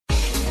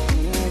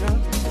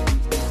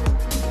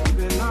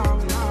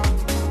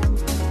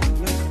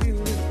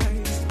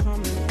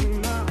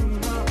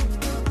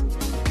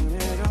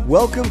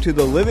Welcome to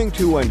the Living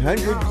to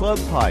 100 Club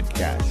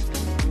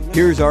podcast.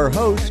 Here's our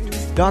host,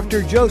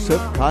 Dr.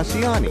 Joseph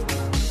Casciani.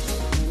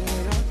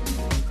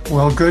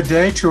 Well, good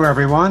day to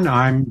everyone.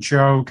 I'm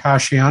Joe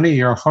Casciani,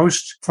 your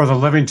host for the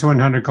Living to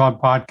 100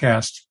 Club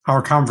podcast.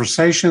 Our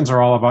conversations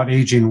are all about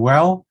aging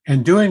well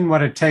and doing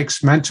what it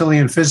takes mentally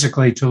and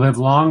physically to live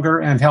longer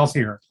and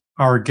healthier.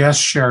 Our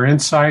guests share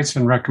insights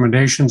and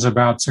recommendations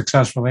about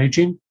successful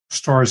aging,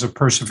 stories of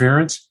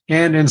perseverance,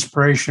 and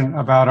inspiration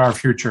about our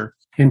future.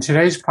 In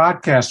today's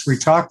podcast, we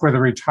talk with a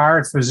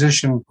retired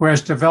physician who has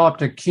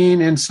developed a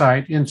keen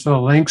insight into the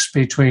links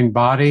between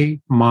body,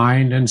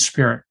 mind, and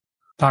spirit.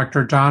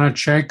 Dr. Donna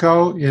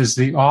Chayko is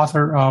the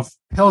author of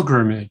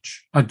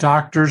Pilgrimage, A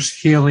Doctor's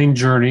Healing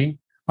Journey,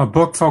 a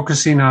book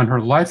focusing on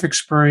her life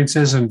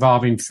experiences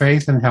involving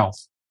faith and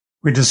health.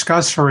 We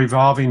discuss her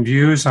evolving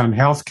views on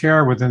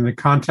healthcare within the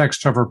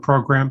context of her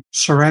program,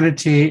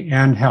 Serenity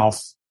and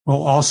Health.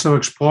 We'll also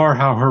explore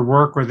how her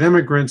work with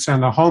immigrants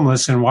and the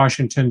homeless in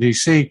Washington,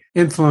 D.C.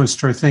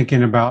 influenced her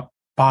thinking about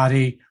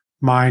body,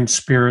 mind,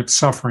 spirit,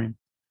 suffering.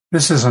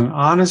 This is an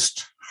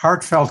honest,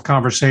 heartfelt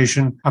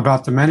conversation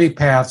about the many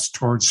paths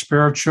towards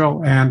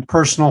spiritual and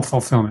personal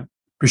fulfillment.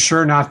 Be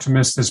sure not to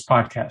miss this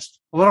podcast.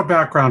 A little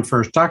background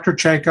first. Dr.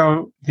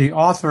 Chayko, the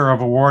author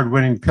of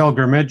award-winning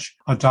Pilgrimage,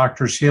 A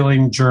Doctor's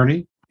Healing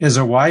Journey, is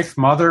a wife,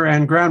 mother,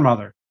 and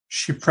grandmother.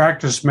 She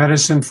practiced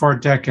medicine for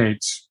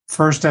decades,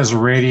 first as a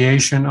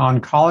radiation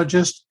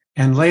oncologist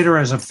and later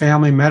as a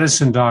family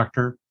medicine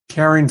doctor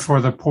caring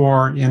for the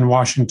poor in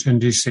Washington,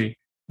 D.C.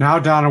 Now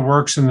Donna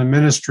works in the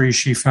ministry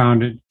she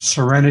founded,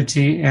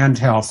 Serenity and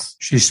Health.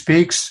 She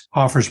speaks,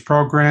 offers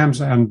programs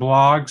and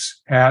blogs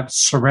at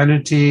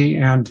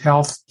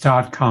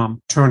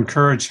serenityandhealth.com to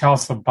encourage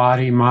health of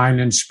body, mind,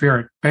 and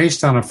spirit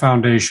based on a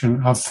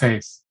foundation of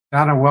faith.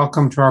 Donna,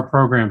 welcome to our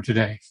program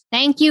today.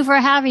 Thank you for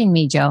having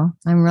me, Joe.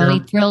 I'm really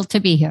thrilled to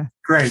be here.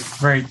 Great.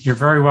 You're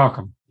very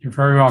welcome.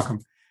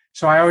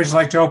 So I always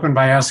like to open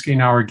by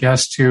asking our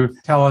guests to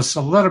tell us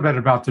a little bit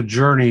about the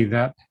journey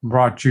that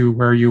brought you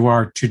where you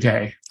are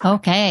today.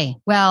 Okay.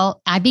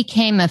 Well, I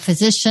became a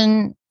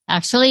physician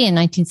actually in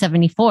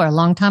 1974, a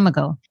long time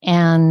ago,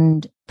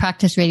 and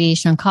practiced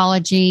radiation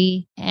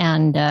oncology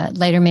and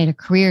later made a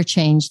career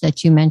change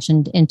that you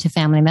mentioned into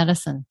family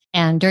medicine.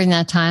 And during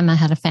that time, I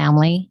had a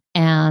family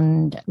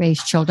and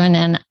raised children.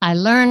 And I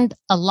learned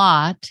a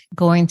lot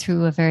going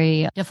through a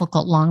very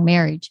difficult long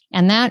marriage.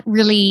 And that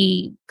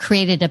really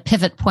created a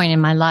pivot point in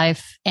my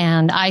life.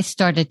 And I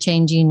started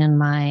changing, and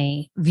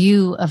my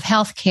view of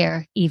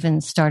healthcare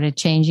even started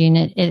changing.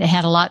 It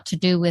had a lot to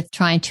do with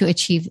trying to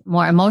achieve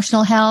more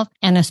emotional health,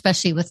 and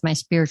especially with my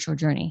spiritual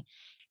journey.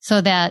 So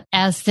that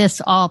as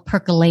this all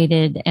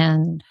percolated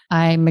and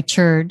I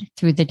matured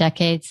through the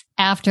decades,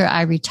 after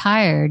I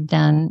retired,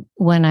 then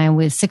when I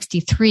was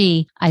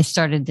 63, I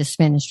started this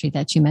ministry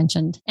that you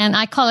mentioned. And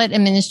I call it a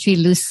ministry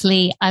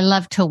loosely. I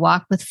love to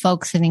walk with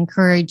folks and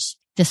encourage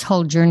this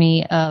whole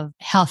journey of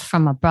health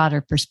from a broader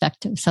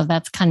perspective. So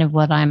that's kind of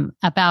what I'm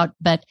about.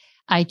 But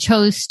I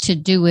chose to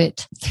do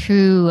it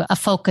through a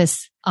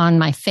focus on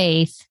my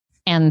faith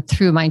and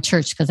through my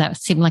church, because that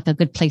seemed like a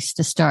good place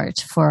to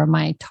start for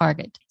my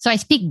target. So I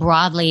speak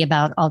broadly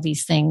about all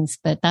these things,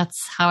 but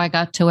that's how I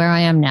got to where I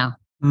am now.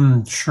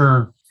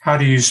 Sure. How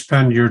do you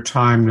spend your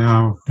time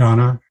now,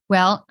 Donna?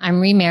 Well, I'm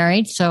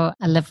remarried, so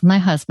I live with my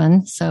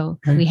husband. So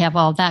we have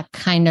all that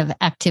kind of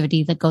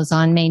activity that goes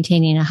on,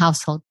 maintaining a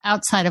household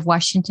outside of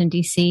Washington,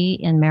 D.C.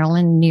 in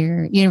Maryland,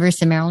 near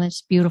University of Maryland.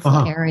 It's a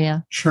beautiful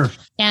area. Sure.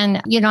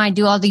 And, I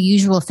do all the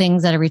usual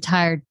things that a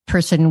retired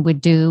person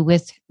would do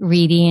with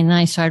reading. And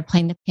I started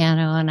playing the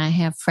piano, and I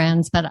have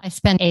friends, but I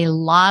spend a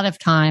lot of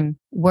time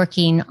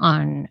working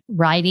on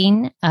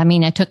writing. I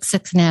mean, I took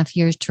 6.5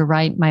 years to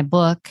write my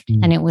book,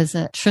 and it was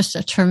just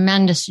a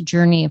tremendous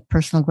journey of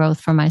personal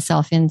growth for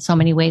myself in so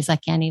many ways I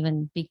can't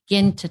even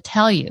begin to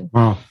tell you.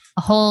 Wow.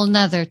 A whole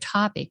nother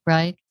topic,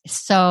 right?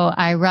 So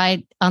I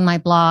write on my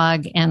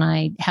blog, and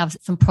I have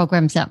some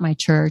programs at my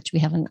church. We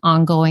have an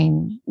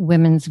ongoing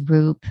women's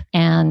group,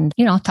 and,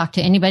 talk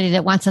to anybody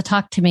that wants to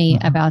talk to me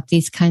about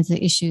these kinds of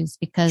issues,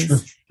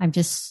 because I'm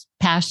just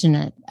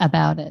passionate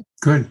about it.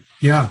 Good.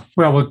 Yeah.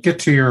 Well, we'll get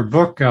to your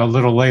book a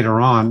little later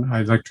on.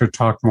 I'd like to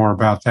talk more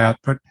about that.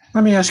 But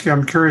let me ask you,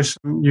 I'm curious,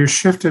 you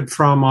shifted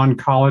from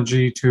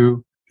oncology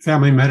to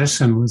family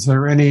medicine. Was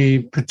there any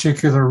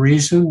particular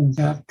reason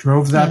that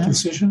drove that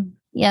decision?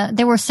 Yeah,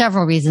 there were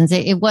several reasons.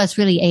 It was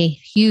really a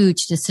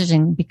huge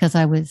decision because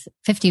I was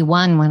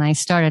 51 when I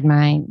started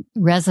my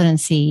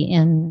residency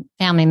in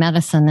family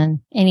medicine. And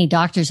any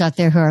doctors out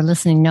there who are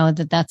listening know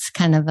that that's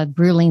kind of a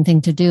grueling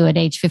thing to do at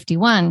age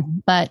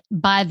 51. But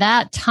by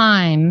that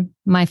time,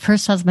 my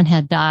first husband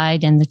had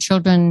died, and the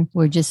children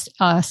were just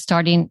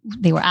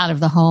they were out of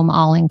the home,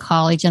 all in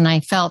college. And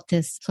I felt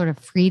this sort of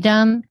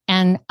freedom.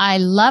 And I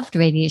loved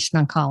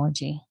radiation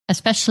oncology,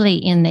 especially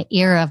in the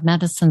era of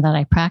medicine that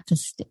I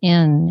practiced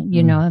in.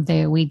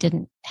 We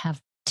didn't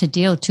have to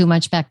deal too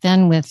much back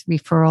then with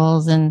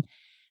referrals and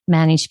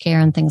managed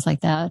care and things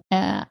like that.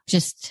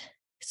 Just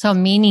so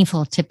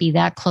meaningful to be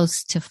that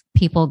close to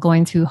people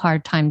going through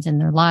hard times in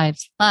their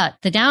lives. But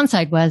the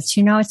downside was,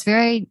 it's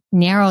very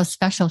narrow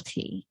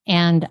specialty.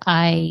 And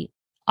I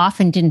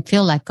often didn't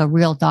feel like a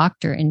real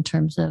doctor in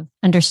terms of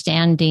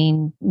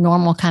understanding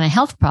normal kind of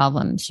health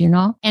problems,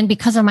 And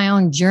because of my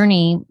own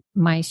journey,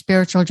 my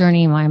spiritual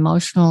journey, my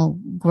emotional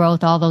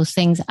growth, all those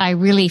things, I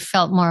really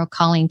felt more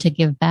calling to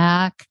give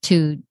back,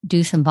 to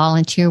do some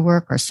volunteer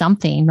work or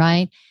something,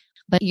 right?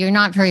 But you're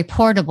not very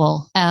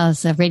portable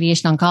as a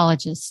radiation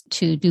oncologist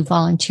to do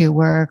volunteer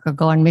work or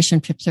go on mission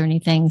trips or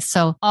anything.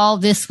 So all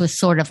this was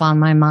sort of on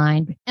my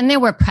mind. And there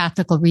were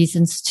practical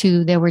reasons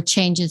too. There were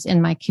changes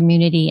in my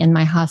community, in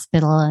my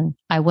hospital, and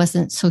I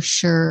wasn't so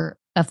sure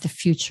of the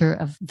future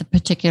of the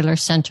particular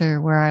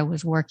center where I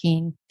was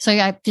working. So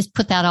I just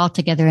put that all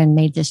together and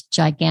made this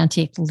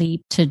gigantic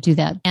leap to do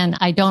that. And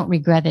I don't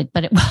regret it,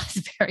 but it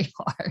was very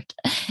hard.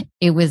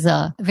 It was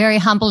very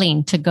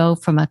humbling to go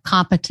from a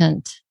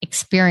competent,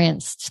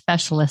 experienced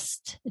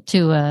specialist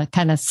to a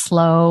kind of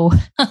slow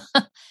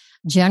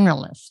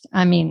generalist.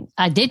 I mean,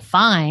 I did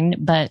fine,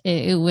 but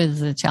it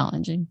was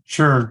challenging.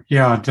 Sure.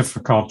 Yeah.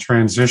 Difficult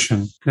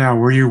transition. Now,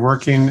 were you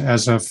working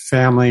as a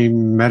family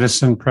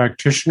medicine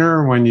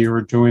practitioner when you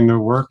were doing the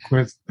work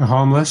with the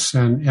homeless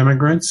and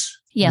immigrants?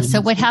 Yeah. So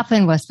what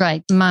happened was,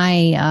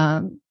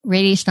 my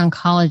radiation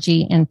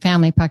oncology and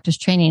family practice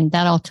training,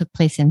 that all took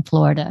place in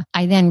Florida.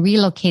 I then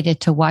relocated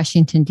to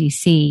Washington,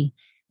 D.C.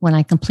 when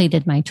I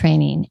completed my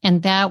training.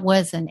 And that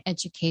was an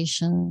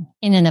education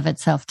in and of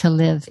itself to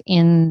live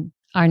in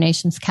our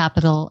nation's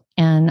capital.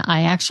 And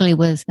I actually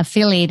was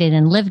affiliated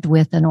and lived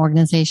with an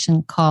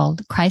organization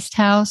called Christ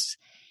House.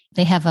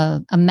 They have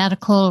a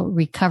medical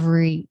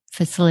recovery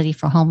facility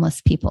for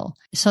homeless people.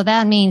 So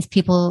that means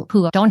people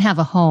who don't have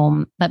a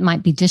home, but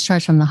might be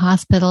discharged from the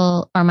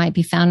hospital or might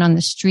be found on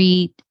the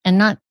street and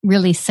not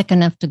really sick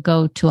enough to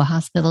go to a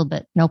hospital,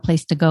 but no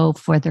place to go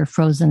for their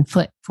frozen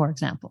foot, for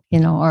example,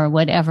 or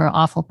whatever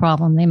awful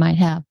problem they might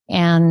have.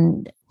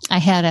 And I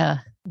had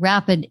a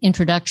rapid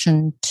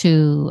introduction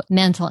to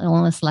mental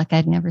illness like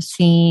I'd never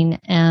seen,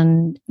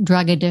 and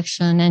drug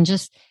addiction, and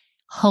just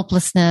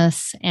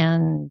hopelessness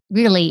and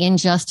really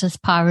injustice,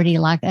 poverty.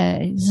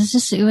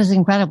 It was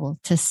incredible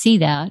to see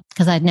that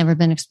because I'd never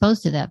been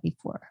exposed to that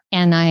before.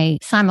 And I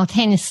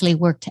simultaneously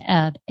worked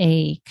at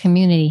a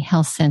community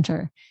health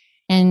center.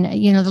 And,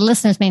 the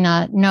listeners may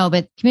not know,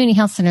 but community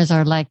health centers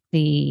are like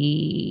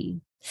the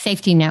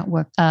safety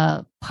network,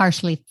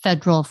 partially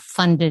federal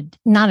funded,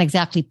 not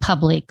exactly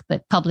public,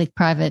 but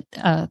public-private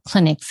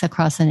clinics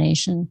across the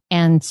nation.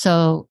 And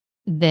so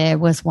there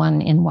was one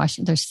in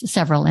Washington. There's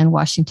several in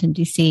Washington,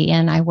 D.C.,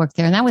 and I worked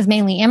there. And that was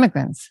mainly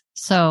immigrants.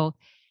 So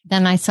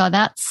then I saw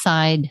that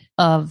side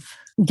of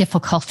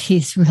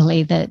difficulties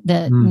really that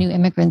new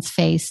immigrants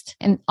faced.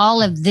 And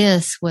all of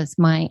this was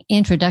my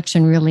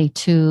introduction really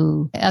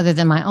to, other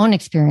than my own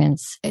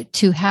experience,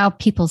 to how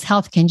people's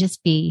health can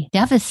just be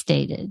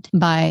devastated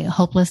by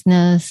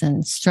hopelessness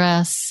and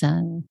stress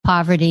and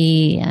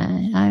poverty.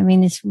 And I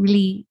mean, it's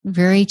really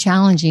very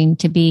challenging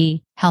to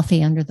be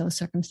healthy under those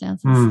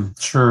circumstances.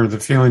 Sure. The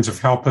feelings of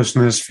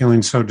helplessness,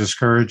 feeling so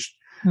discouraged,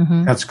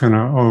 that's going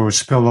to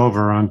spill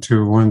over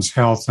onto one's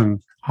health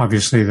and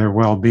obviously their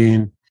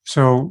well-being.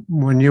 So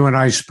when you and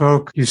I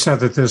spoke, you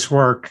said that this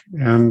work,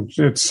 and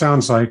it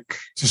sounds like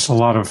just a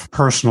lot of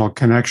personal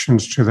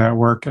connections to that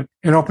work, it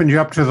opened you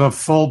up to the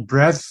full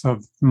breadth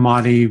of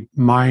body,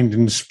 mind,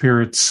 and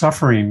spirit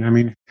suffering. I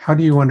mean, how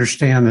do you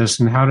understand this,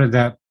 and how did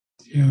that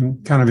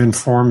kind of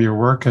inform your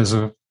work as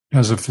a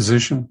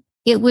physician?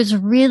 It was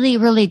really,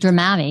 really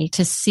dramatic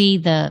to see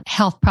the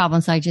health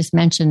problems I just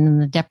mentioned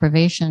and the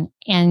deprivation,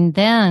 and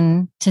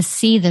then to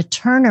see the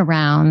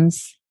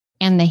turnarounds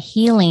and the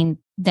healing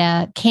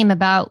that came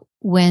about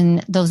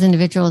when those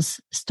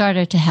individuals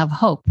started to have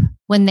hope,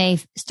 when they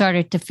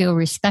started to feel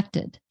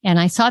respected. And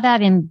I saw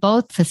that in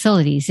both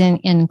facilities.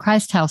 In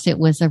Christ House, it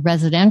was a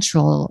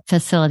residential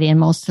facility, and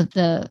most of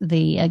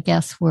the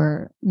guests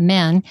were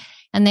men.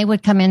 And they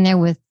would come in there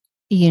with,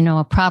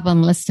 a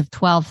problem list of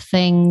 12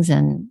 things,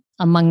 and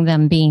among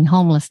them being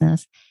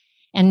homelessness,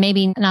 and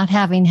maybe not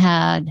having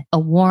had a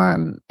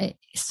warm,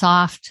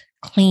 soft,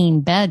 clean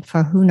bed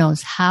for who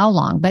knows how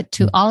long, but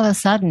to all of a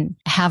sudden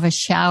have a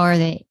shower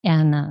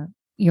and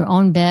your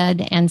own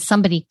bed and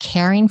somebody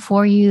caring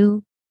for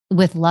you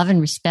with love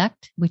and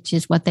respect, which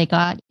is what they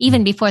got.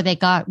 Even before they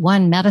got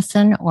one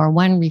medicine or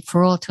one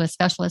referral to a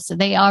specialist,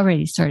 they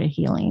already started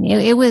healing.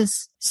 It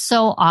was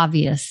so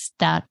obvious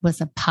that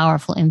was a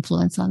powerful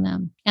influence on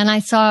them. And I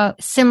saw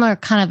similar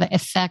kind of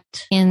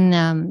effect in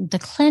the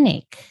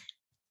clinic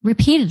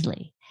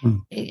repeatedly.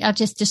 I'll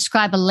just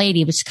describe a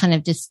lady, which kind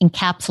of just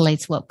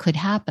encapsulates what could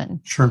happen.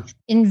 Sure.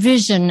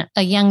 Envision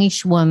a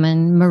youngish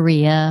woman,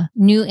 Maria,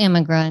 new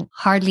immigrant,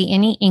 hardly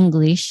any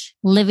English,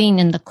 living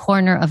in the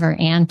corner of her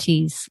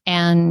auntie's.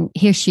 And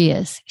here she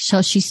is.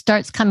 So she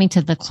starts coming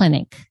to the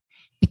clinic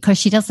because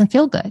she doesn't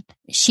feel good.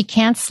 She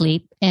can't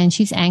sleep, and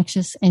she's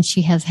anxious, and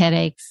she has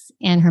headaches,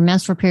 and her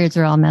menstrual periods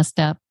are all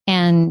messed up.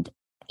 And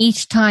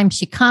each time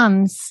she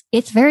comes,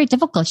 it's very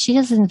difficult. She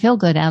doesn't feel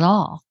good at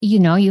all.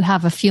 You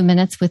have a few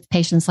minutes with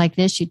patients like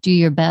this. You do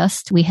your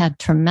best. We had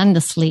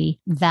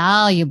tremendously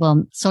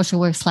valuable social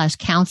work /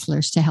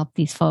 counselors to help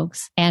these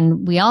folks.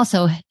 And we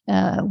also,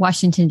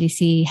 Washington,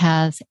 D.C.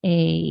 has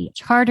a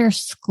charter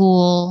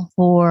school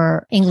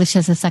for English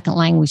as a second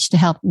language to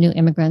help new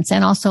immigrants,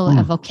 and also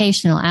a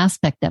vocational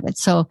aspect of it.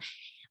 So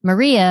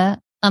Maria,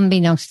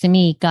 unbeknownst to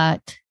me,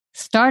 got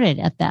started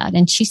at that,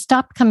 and she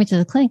stopped coming to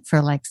the clinic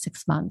for like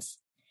 6 months.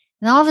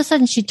 And all of a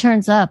sudden she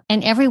turns up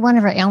and every one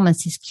of her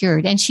ailments is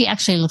cured. And she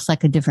actually looks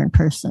like a different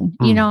person.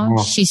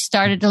 She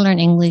started to learn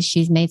English.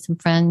 She's made some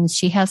friends.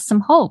 She has some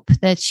hope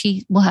that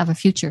she will have a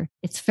future.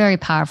 It's very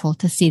powerful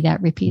to see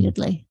that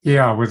repeatedly.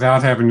 Yeah.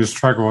 Without having to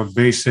struggle with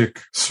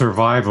basic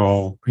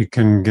survival, we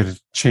can get a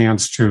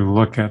chance to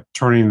look at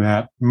turning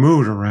that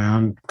mood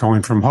around,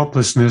 going from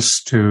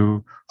hopelessness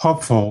to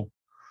hopeful.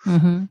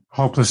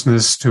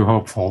 Hopelessness to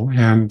hopeful.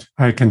 And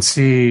I can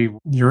see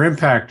your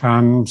impact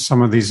on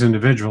some of these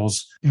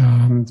individuals.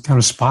 Kind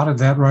of spotted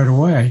that right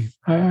away.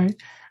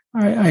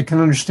 I can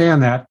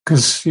understand that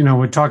because,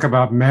 we talk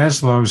about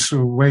Maslow's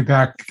way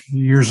back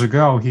years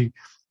ago. He,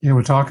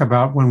 would talk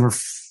about when we're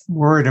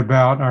worried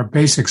about our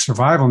basic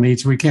survival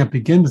needs, we can't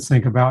begin to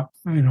think about,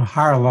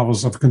 higher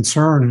levels of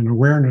concern and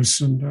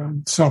awareness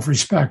and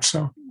self-respect.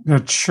 So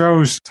that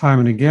shows time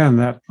and again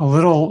that a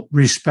little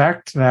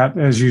respect, that,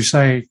 as you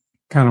say,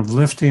 kind of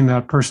lifting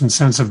that person's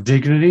sense of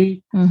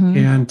dignity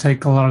and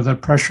take a lot of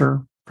that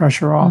pressure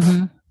off.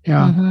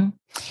 Yeah.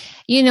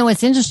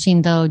 What's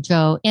interesting though,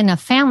 Joe, in a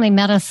family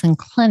medicine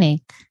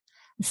clinic,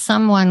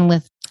 someone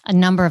with a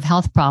number of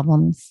health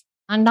problems,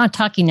 I'm not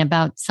talking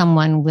about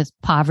someone with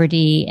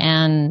poverty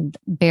and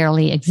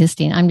barely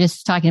existing. I'm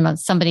just talking about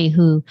somebody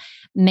who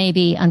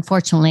maybe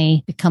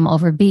unfortunately become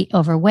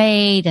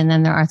overweight, and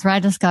then their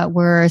arthritis got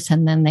worse,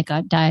 and then they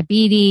got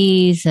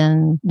diabetes,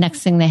 and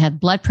next thing they had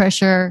blood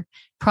pressure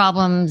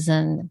problems,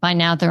 and by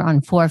now they're on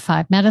 4 or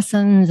 5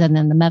 medicines, and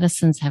then the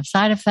medicines have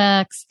side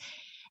effects.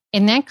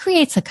 And that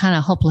creates a kind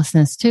of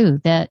hopelessness too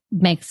that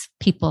makes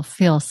people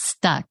feel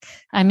stuck.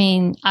 I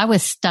mean, I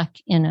was stuck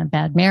in a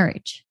bad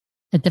marriage,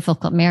 a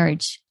difficult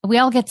marriage. We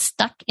all get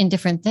stuck in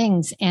different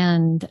things,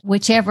 and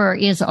whichever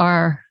is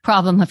our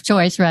problem of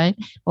choice, right?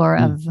 Or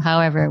of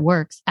however it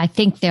works. I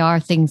think there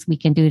are things we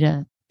can do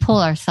to pull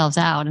ourselves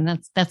out. And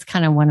that's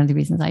kind of one of the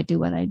reasons I do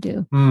what I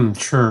do.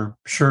 Sure.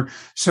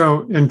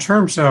 So in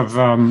terms of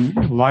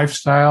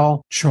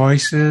lifestyle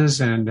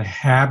choices and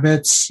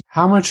habits,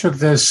 how much of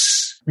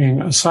this,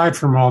 aside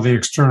from all the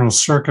external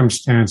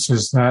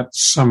circumstances that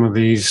some of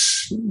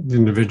these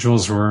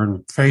individuals were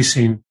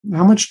facing,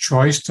 how much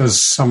choice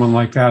does someone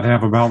like that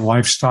have about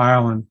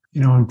lifestyle and,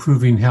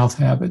 improving health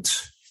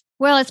habits?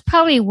 Well, it's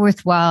probably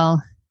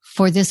worthwhile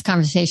for this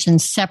conversation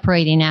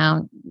separating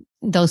out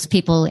those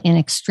people in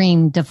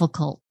extreme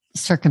difficult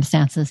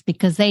circumstances,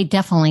 because they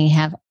definitely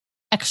have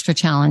extra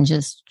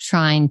challenges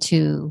trying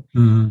to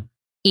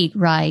eat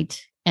right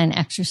and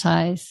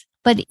exercise.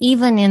 But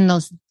even in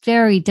those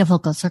very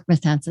difficult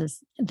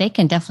circumstances, they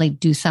can definitely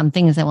do some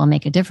things that will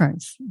make a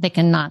difference. They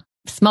can not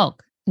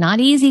smoke. Not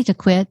easy to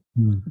quit,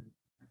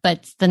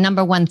 but the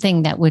number one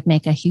thing that would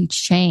make a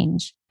huge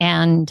change.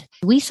 And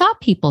we saw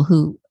people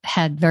who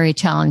had very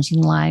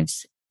challenging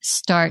lives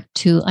start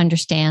to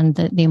understand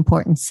the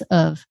importance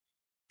of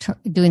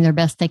doing their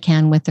best they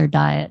can with their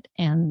diet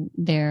and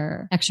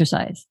their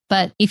exercise.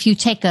 But if you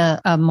take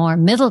a more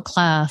middle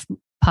class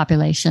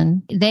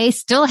population, they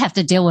still have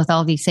to deal with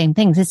all these same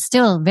things. It's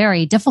still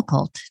very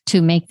difficult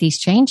to make these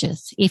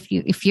changes. If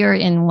you're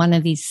in one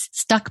of these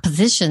stuck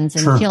positions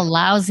and feel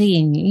lousy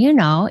and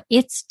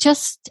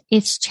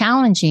it's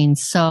challenging.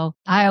 So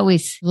I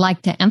always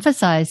like to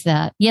emphasize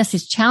that, yes,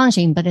 it's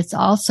challenging, but it's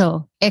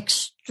also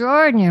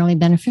extraordinarily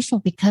beneficial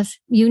because,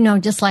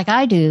 just like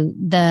I do,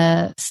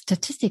 the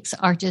statistics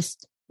are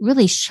just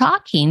really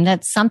shocking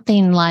that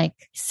something like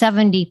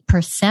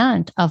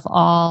 70% of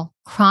all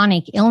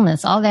chronic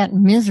illness, all that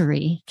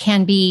misery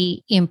can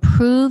be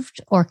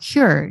improved or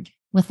cured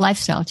with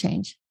lifestyle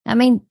change. I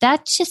mean,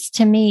 that just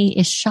to me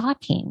is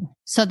shocking.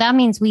 So that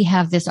means we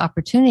have this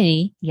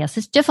opportunity. Yes,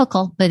 it's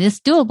difficult, but it's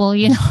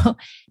doable,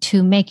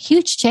 to make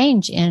huge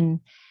change in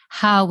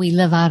how we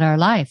live out our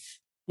life.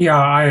 Yeah,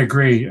 I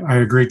agree. I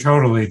agree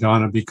totally,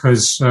 Donna,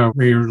 because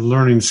we're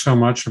learning so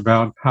much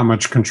about how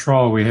much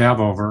control we have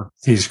over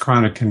these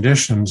chronic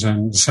conditions,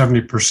 and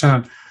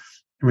 70%.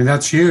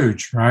 That's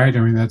huge, right?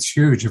 That's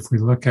huge. If we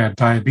look at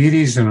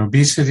diabetes and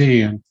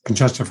obesity and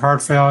congestive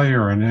heart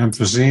failure and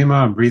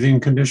emphysema and breathing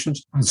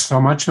conditions, and so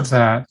much of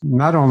that,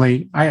 not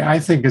only, I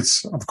think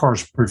it's, of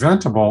course,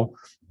 preventable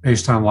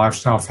based on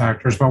lifestyle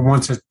factors, but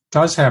once it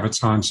does have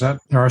its onset,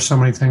 there are so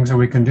many things that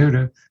we can do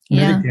to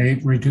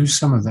mitigate, reduce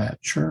some of that.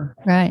 Sure.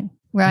 Right.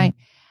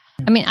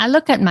 I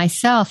look at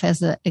myself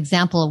as an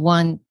example of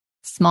one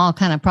small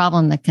kind of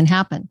problem that can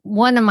happen.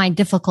 One of my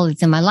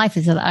difficulties in my life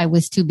is that I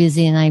was too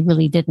busy and I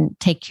really didn't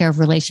take care of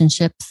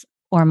relationships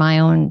or my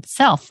own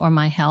self or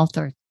my health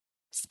or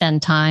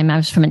spend time. I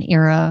was from an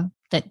era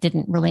that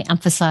didn't really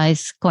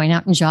emphasize going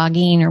out and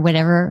jogging or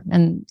whatever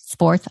and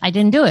sports. I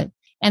didn't do it.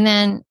 And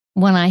then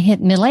when I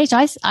hit middle age,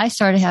 I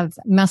started to have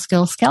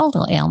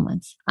musculoskeletal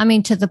ailments. I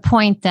mean, to the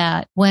point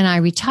that when I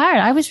retired,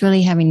 I was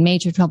really having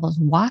major troubles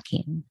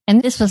walking.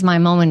 And this was my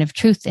moment of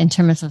truth in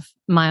terms of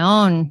my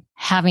own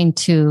having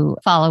to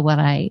follow what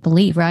I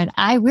believe, right?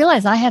 I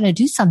realized I had to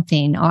do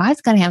something or I was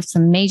going to have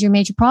some major,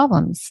 major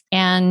problems.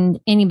 And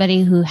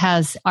anybody who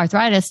has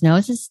arthritis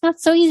knows it's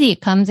not so easy.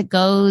 It comes, it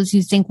goes.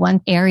 You think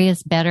one area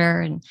is better.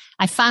 And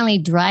I finally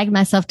dragged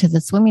myself to the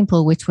swimming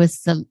pool, which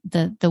was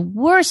the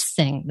worst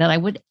thing that I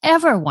would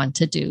ever want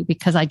to do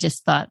because I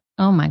just thought,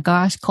 oh my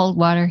gosh, cold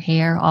water,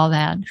 hair, all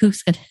that.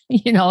 Who's going to,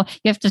 you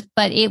have to,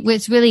 but it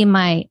was really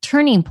my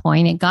turning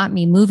point. It got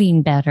me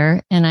moving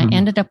better. And I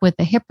ended up with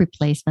a hip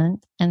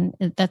replacement. And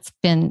that's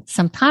been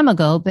some time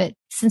ago. But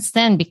since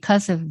then,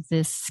 because of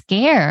this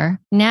scare,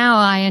 now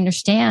I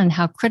understand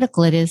how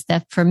critical it is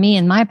that for me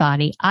and my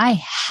body, I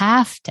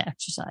have to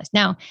exercise.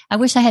 Now, I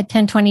wish I had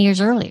 10, 20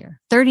 years earlier,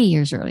 30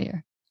 years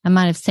earlier. I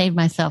might have saved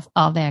myself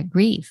all that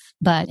grief,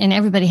 and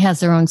everybody has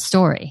their own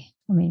story.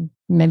 I mean,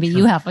 maybe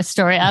you have a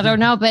story. I don't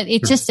know, but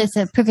it's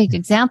a perfect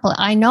example.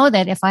 I know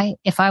that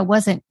if I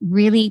wasn't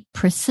really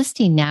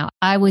persisting now,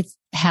 I would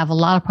have a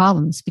lot of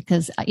problems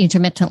because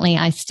intermittently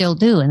I still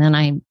do. And then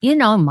I,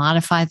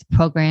 modify the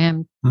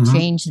program,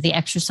 change the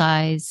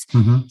exercise,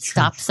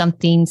 stop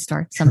something,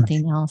 start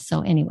something else.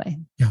 So anyway.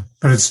 Yeah.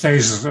 But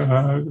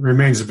it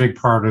remains a big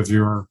part of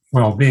your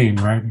well-being,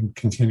 right? And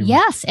continue.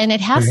 Yes. And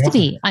it has to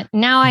be.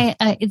 Now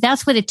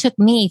that's what it took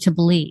me to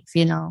believe,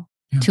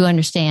 to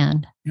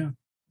understand. Yeah.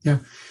 Yeah.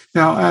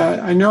 Now,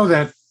 I know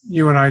that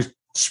you and I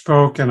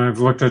spoke and I've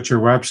looked at your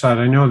website.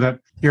 I know that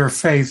your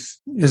faith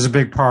is a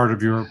big part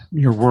of your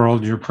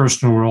world, your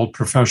personal world,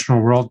 professional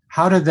world.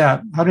 How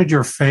did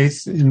your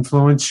faith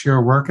influence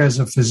your work as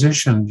a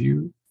physician?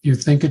 Do you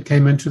think it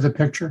came into the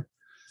picture?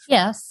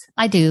 Yes,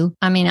 I do.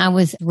 I mean, I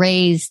was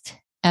raised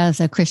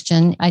as a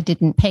Christian. I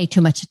didn't pay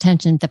too much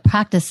attention to the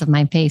practice of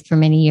my faith for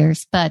many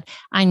years, but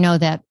I know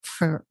that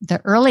for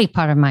the early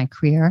part of my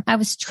career, I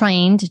was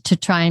trained to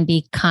try and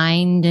be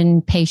kind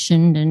and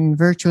patient and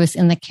virtuous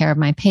in the care of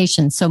my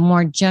patients. So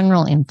more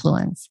general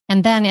influence.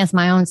 And then as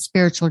my own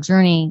spiritual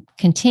journey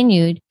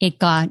continued, it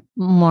got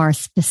more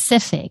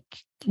specific.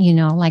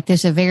 Like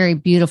there's a very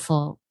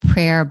beautiful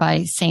prayer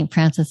by St.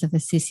 Francis of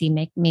Assisi,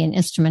 make me an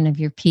instrument of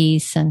your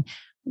peace. And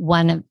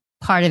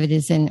part of it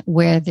is in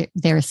where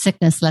there is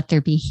sickness, let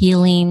there be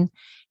healing.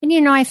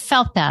 And, I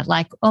felt that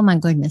like, oh my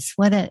goodness,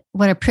 what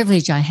a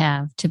privilege I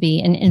have to be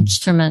an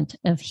instrument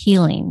of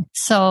healing.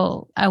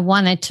 So I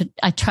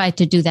tried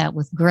to do that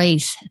with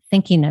grace,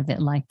 thinking of it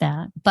like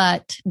that.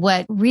 But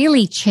what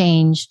really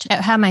changed,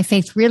 how my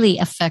faith really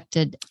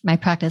affected my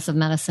practice of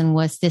medicine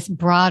was this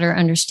broader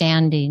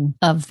understanding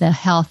of the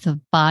health of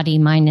body,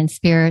 mind, and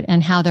spirit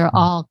and how they're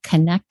all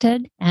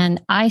connected.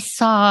 And I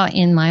saw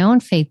in my own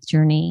faith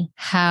journey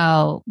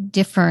how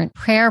different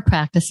prayer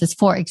practices,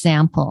 for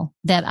example,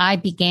 that I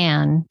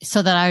began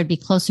so that I would be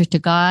closer to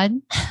God.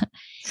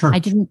 Sure. I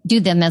didn't do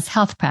them as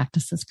health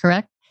practices,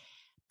 correct?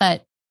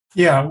 But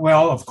yeah,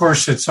 well, of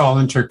course, it's all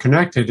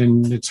interconnected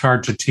and it's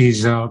hard to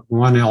tease out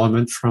one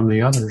element from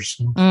the others.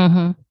 So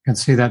you can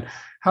see that.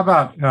 How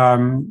about,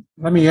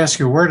 let me ask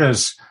you, where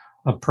does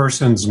a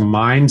person's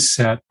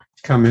mindset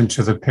come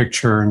into the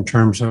picture in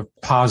terms of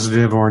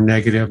positive or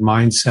negative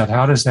mindset?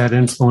 How does that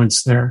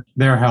influence their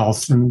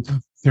health and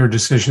their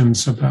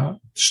decisions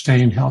about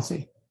staying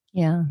healthy?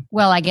 Yeah.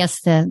 Well, I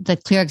guess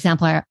the clear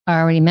example I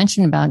already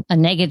mentioned about a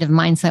negative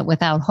mindset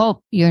without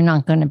hope, you're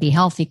not going to be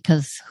healthy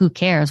because who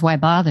cares? Why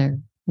bother?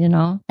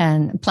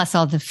 And plus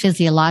all the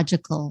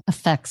physiological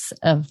effects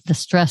of the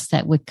stress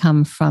that would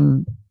come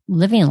from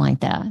living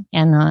like that.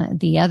 And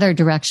the other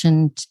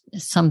direction,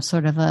 some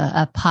sort of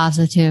a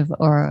positive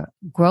or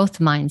growth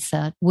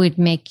mindset would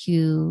make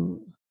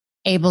you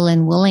able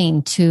and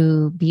willing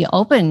to be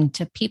open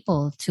to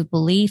people, to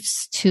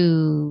beliefs,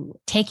 to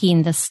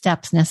taking the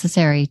steps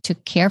necessary to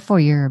care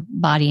for your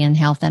body and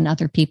health and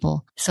other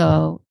people.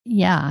 So,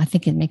 yeah, I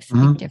think it makes a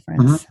big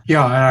difference.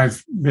 Yeah, and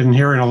I've been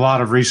hearing a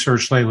lot of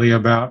research lately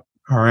about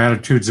our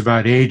attitudes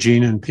about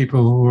aging, and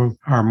people who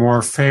are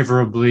more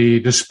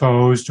favorably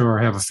disposed or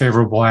have a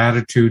favorable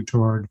attitude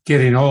toward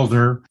getting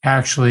older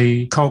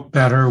actually cope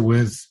better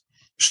with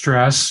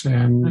stress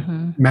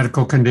and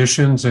medical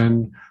conditions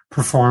and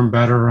perform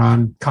better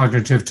on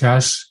cognitive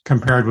tests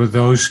compared with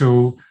those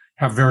who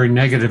have very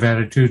negative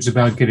attitudes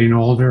about getting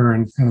older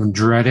and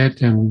dread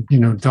it and,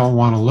 don't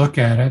want to look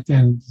at it.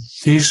 And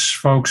these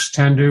folks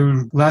tend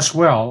to less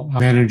well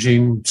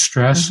managing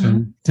stress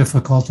and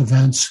difficult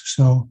events.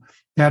 So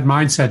that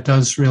mindset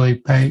does really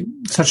play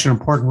such an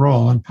important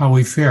role in how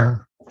we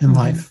fare in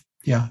life.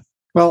 Yeah.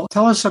 Well,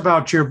 tell us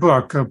about your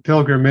book, A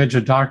Pilgrimage,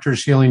 A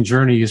Doctor's Healing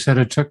Journey. You said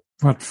it took,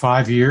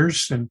 5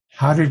 years? And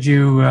how did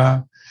you...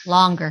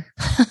 Longer.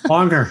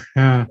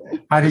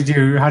 How did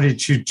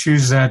you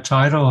choose that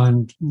title,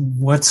 and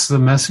what's the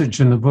message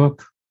in the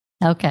book?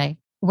 Okay.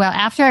 Well,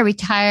 after I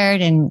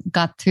retired and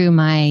got through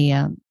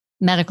my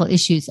medical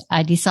issues,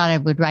 I decided I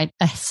would write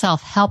a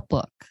self-help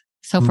book.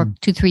 So for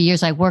 2-3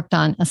 years, I worked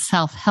on a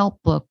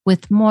self-help book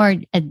with more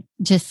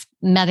just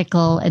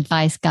medical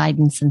advice,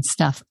 guidance and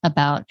stuff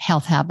about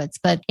health habits.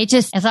 But it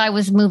just, as I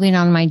was moving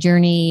on my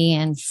journey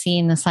and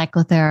seeing the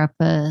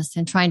psychotherapist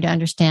and trying to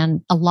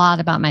understand a lot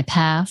about my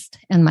past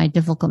and my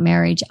difficult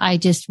marriage, I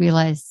just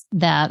realized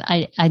that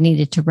I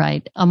needed to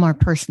write a more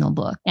personal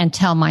book and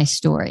tell my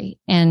story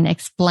and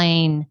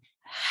explain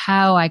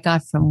how I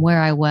got from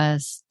where I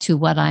was to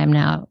what I am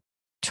now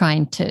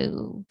trying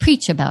to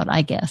preach about,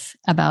 I guess,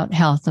 about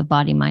health of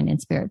body, mind, and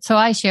spirit. So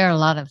I share a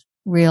lot of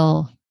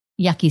real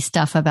yucky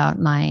stuff about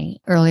my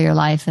earlier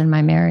life and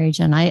my marriage.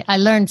 And I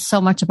learned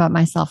so much about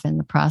myself in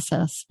the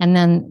process, and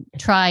then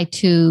try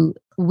to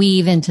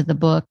weave into the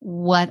book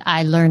what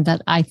I learned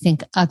that I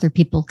think other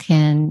people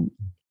can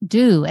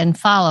do and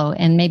follow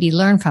and maybe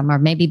learn from, or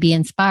maybe be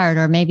inspired,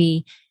 or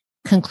maybe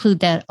conclude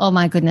that, oh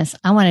my goodness,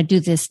 I want to do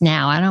this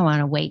now. I don't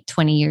want to wait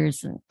 20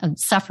 years and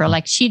suffer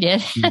like she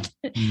did.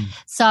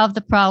 Solve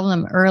the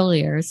problem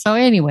earlier. So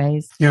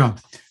anyways. Yeah.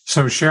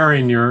 So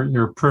sharing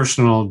your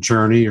personal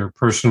journey, your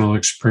personal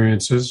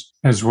experiences,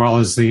 as well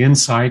as the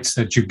insights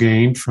that you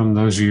gained from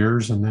those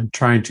years, and then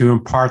trying to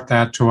impart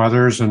that to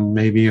others. And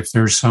maybe if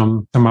there's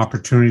some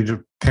opportunity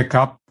to pick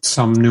up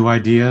some new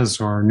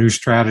ideas or new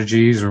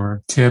strategies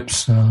or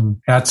tips,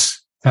 that's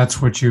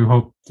what you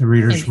hope the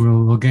readers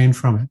will gain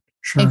from it.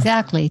 Sure.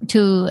 Exactly.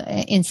 To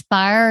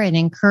inspire and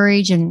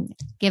encourage and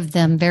give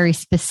them very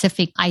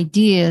specific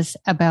ideas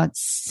about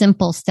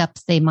simple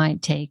steps they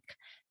might take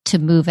to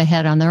move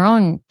ahead on their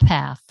own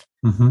path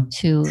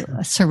to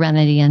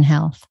serenity and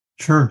health.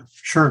 Sure.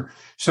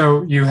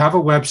 So you have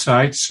a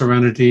website,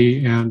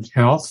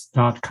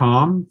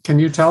 serenityandhealth.com. Can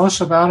you tell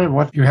us about it?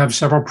 You have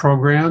several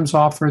programs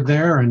offered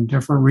there and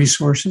different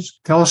resources.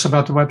 Tell us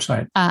about the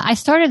website. I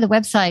started the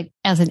website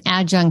as an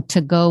adjunct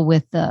to go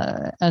with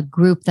a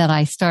group that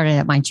I started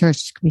at my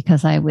church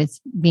because I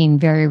was being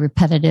very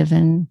repetitive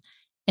and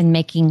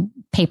making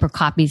paper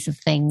copies of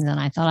things. And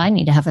I thought I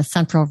need to have a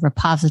central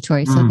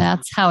repository. So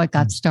that's how it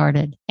got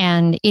started.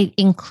 And it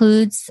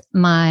includes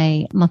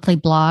my monthly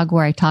blog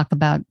where I talk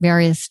about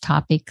various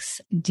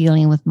topics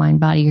dealing with mind,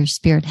 body, or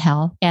spirit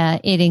health.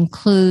 It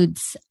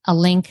includes a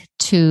link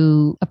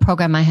to a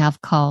program I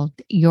have called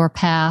Your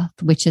Path,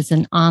 which is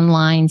an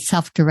online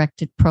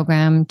self-directed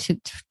program to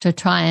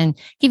try and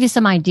give you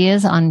some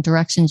ideas on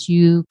directions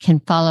you can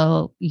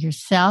follow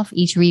yourself,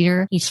 each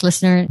reader, each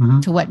listener,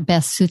 to what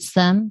best suits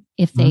them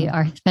if they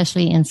are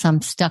especially in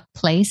some stuck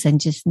place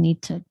and just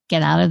need to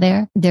get out of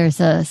there.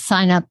 There's a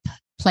sign up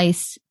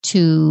place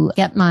to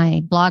get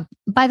my blog.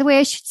 By the way,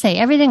 I should say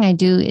everything I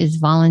do is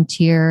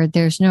volunteer.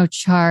 There's no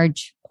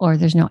charge, or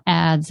there's no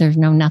ads, there's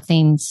no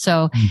nothing.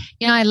 So,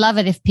 I love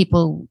it if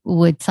people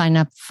would sign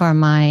up for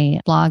my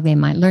blog. They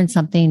might learn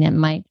something. It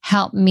might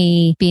help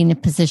me be in a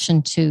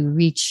position to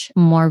reach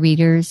more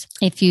readers.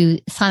 If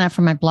you sign up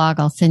for my blog,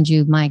 I'll send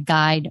you my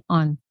guide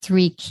on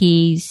 3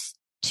 keys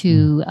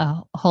to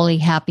a holy,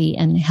 happy,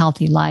 and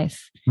healthy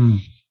life.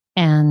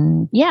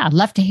 And I'd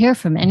love to hear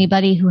from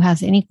anybody who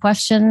has any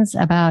questions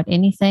about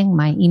anything.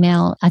 My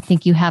email, I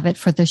think you have it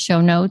for the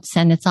show notes,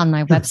 and it's on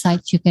my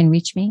website. You can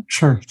reach me.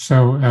 Sure.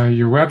 So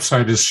your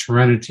website is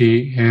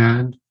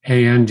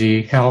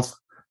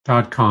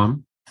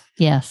serenityandhealth.com.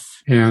 Yes.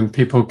 And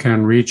people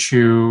can reach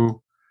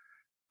you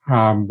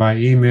by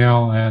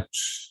email at,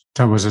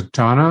 was it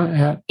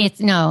Donna?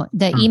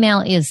 The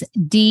email is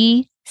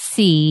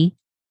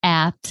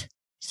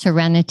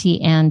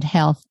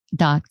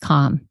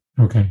dc@serenityandhealth.com.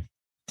 Okay.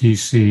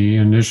 DC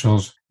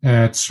initials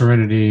at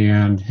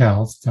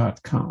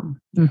serenityandhealth.com.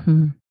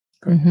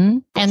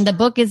 And the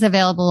book is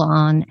available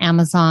on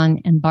Amazon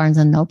and Barnes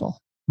 & Noble.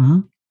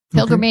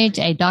 Pilgrimage,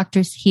 A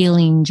Doctor's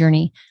Healing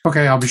Journey.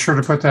 Okay, I'll be sure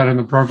to put that in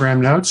the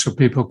program notes so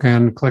people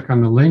can click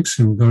on the links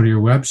and go to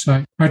your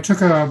website. I took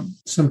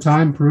some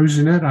time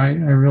perusing it. I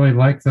really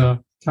like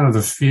the kind of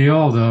the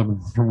feel, the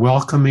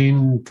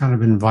welcoming, kind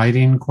of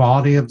inviting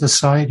quality of the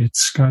site.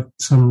 It's got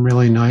some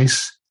really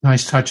nice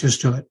touches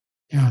to it.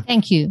 Yeah.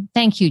 Thank you,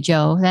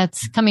 Joe.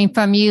 That's coming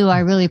from you. I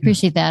really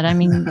appreciate that. I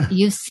mean,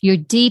 you're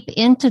deep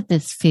into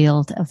this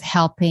field of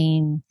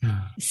helping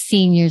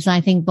seniors. I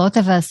think both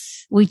of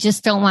us, we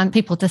just don't want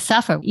people to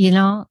suffer,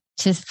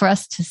 Just for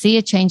us to see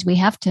a change,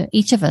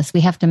 each of us, we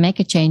have to make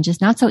a change.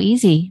 It's not so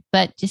easy,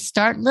 but just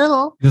start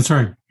little. That's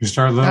right. You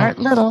start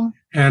little.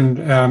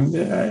 And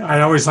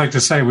I always like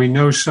to say we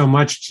know so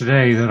much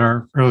today that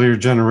our earlier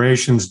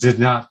generations did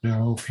not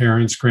know,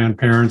 parents,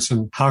 grandparents,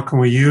 and how can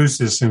we use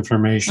this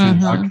information?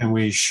 How can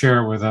we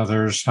share it with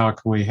others? How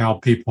can we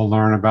help people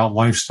learn about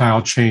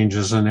lifestyle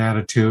changes and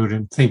attitude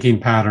and thinking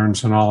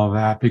patterns and all of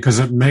that? Because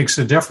it makes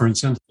a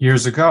difference. And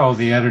years ago,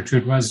 the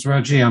attitude was,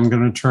 well, gee, I'm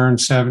going to turn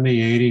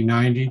 70, 80,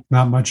 90,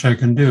 not much I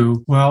can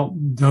do. Well,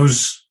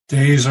 those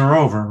days are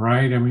over,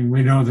 right? I mean,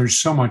 we know there's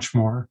so much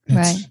more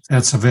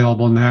that's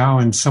available now,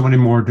 and so many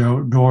more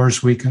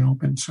doors we can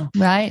open. So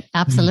right,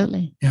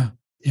 absolutely, yeah.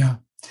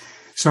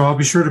 So I'll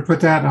be sure to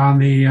put that on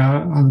the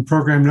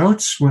program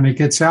notes when it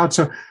gets out.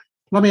 So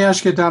Let me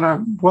ask you, Donna,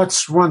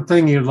 what's one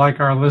thing you'd like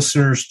our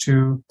listeners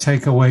to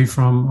take away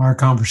from our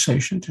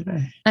conversation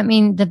today? I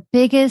mean, the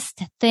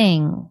biggest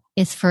thing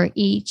is for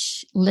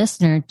each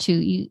listener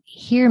to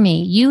hear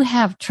me. You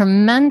have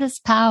tremendous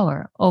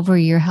power over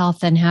your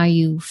health and how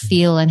you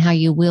feel and how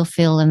you will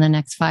feel in the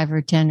next 5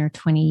 or 10 or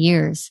 20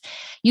 years.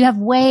 You have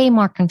way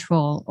more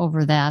control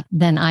over that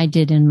than I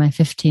did in my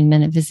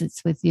 15-minute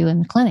visits with you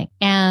in the clinic.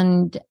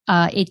 And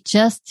it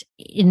just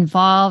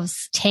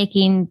involves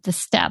taking the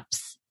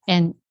steps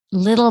and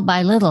little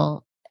by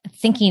little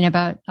thinking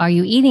about, are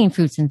you eating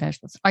fruits and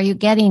vegetables? Are you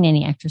getting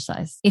any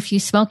exercise? If you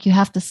smoke, you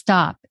have to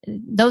stop.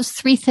 Those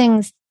 3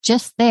 things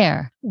just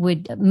there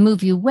would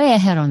move you way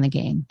ahead on the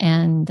game.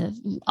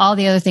 And all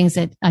the other things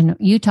that I know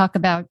you talk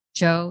about,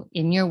 Joe,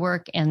 in your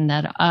work and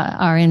that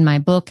are in my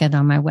book and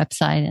on my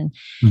website. And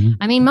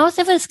I mean, most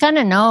of us kind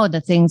of know the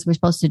things we're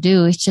supposed to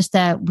do. It's just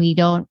that we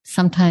don't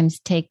sometimes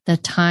take the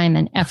time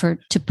and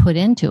effort to put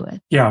into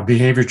it. Yeah,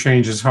 behavior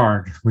change is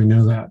hard. We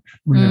know that.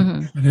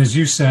 But as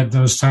you said,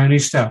 those tiny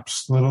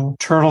steps, little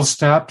turtle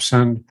steps,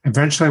 and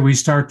eventually we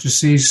start to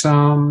see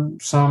some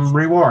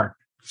reward,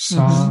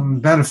 some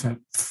benefit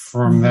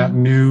from that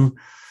new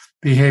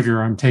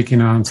behavior I'm taking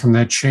on, from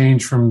that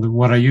change from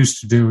what I used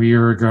to do a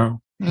year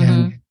ago.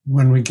 And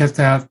when we get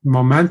that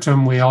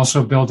momentum, we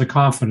also build a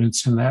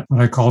confidence in that, what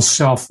I call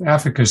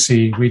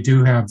self-efficacy. We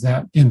do have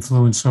that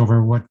influence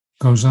over what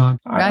goes on.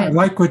 Right. I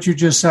like what you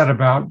just said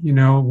about,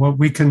 what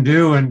we can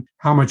do and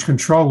how much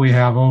control we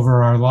have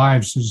over our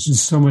lives is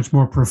just so much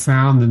more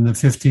profound than the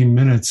 15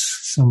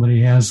 minutes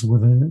somebody has with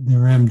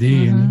their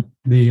MD and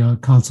the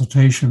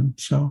consultation.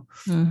 So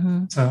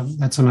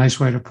that's a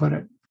nice way to put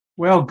it.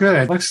 Well,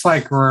 good. Looks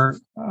like we're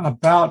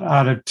about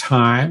out of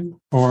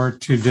time for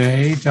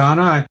today.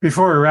 Donna,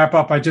 before we wrap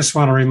up, I just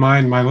want to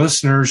remind my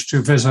listeners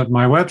to visit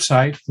my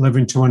website,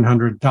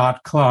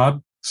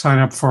 living200.club, sign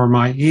up for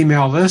my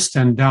email list,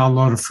 and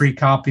download a free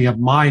copy of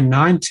my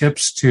 9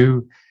 tips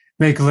to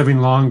make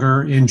living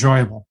longer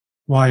enjoyable.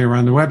 While you're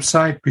on the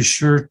website, be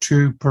sure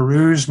to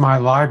peruse my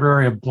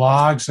library of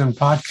blogs and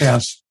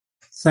podcasts.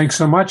 Thanks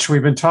so much.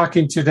 We've been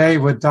talking today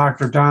with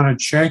Dr. Donna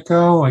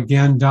Chayko.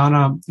 Again,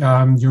 Donna,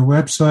 your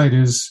website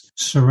is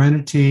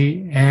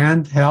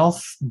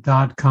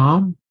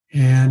serenityandhealth.com.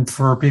 And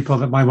for people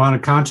that might want to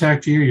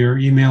contact you, your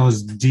email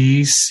is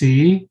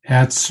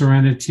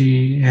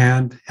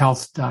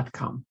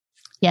dc@serenityandhealth.com.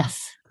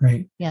 Yes.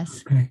 Great.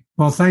 Yes. Okay.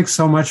 Well, thanks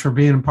so much for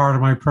being a part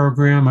of my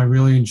program. I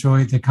really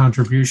enjoyed the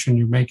contribution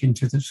you're making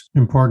to this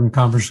important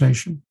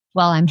conversation.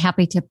 Well, I'm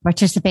happy to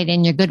participate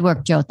in your good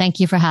work, Joe. Thank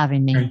you for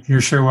having me. Great.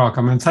 You're sure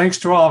welcome. And thanks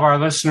to all of our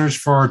listeners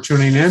for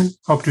tuning in.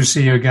 Hope to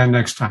see you again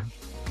next time.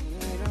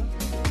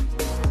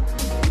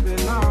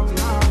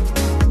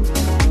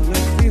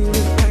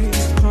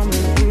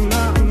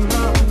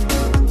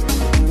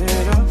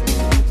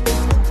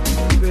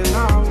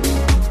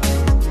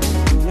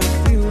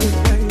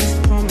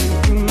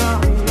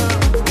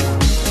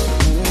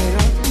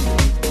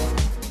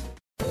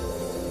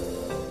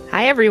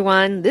 Hi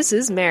everyone, this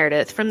is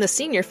Meredith from the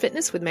Senior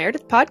Fitness with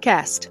Meredith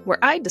podcast, where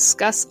I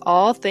discuss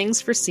all things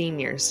for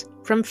seniors.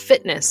 From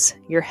fitness,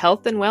 your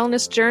health and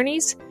wellness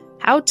journeys,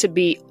 how to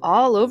be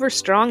all over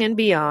strong and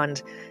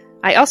beyond.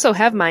 I also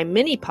have my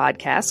mini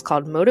podcast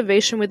called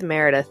Motivation with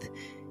Meredith.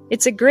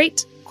 It's a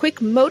great, quick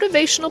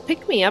motivational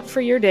pick-me-up for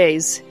your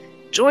days.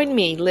 Join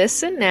me,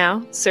 listen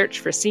now, search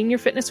for Senior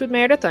Fitness with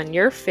Meredith on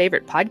your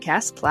favorite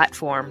podcast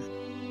platform.